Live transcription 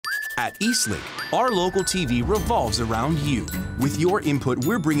At Eastlink, our local TV revolves around you. With your input,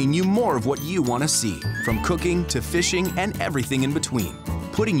 we're bringing you more of what you want to see, from cooking to fishing and everything in between.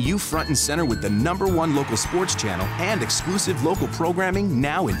 Putting you front and center with the #1 local sports channel and exclusive local programming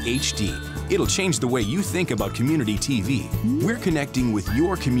now in HD. It'll change the way you think about community TV. We're connecting with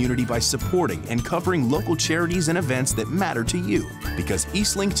your community by supporting and covering local charities and events that matter to you. Because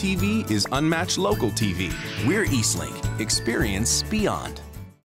Eastlink TV is unmatched local TV. We're Eastlink. Experience beyond.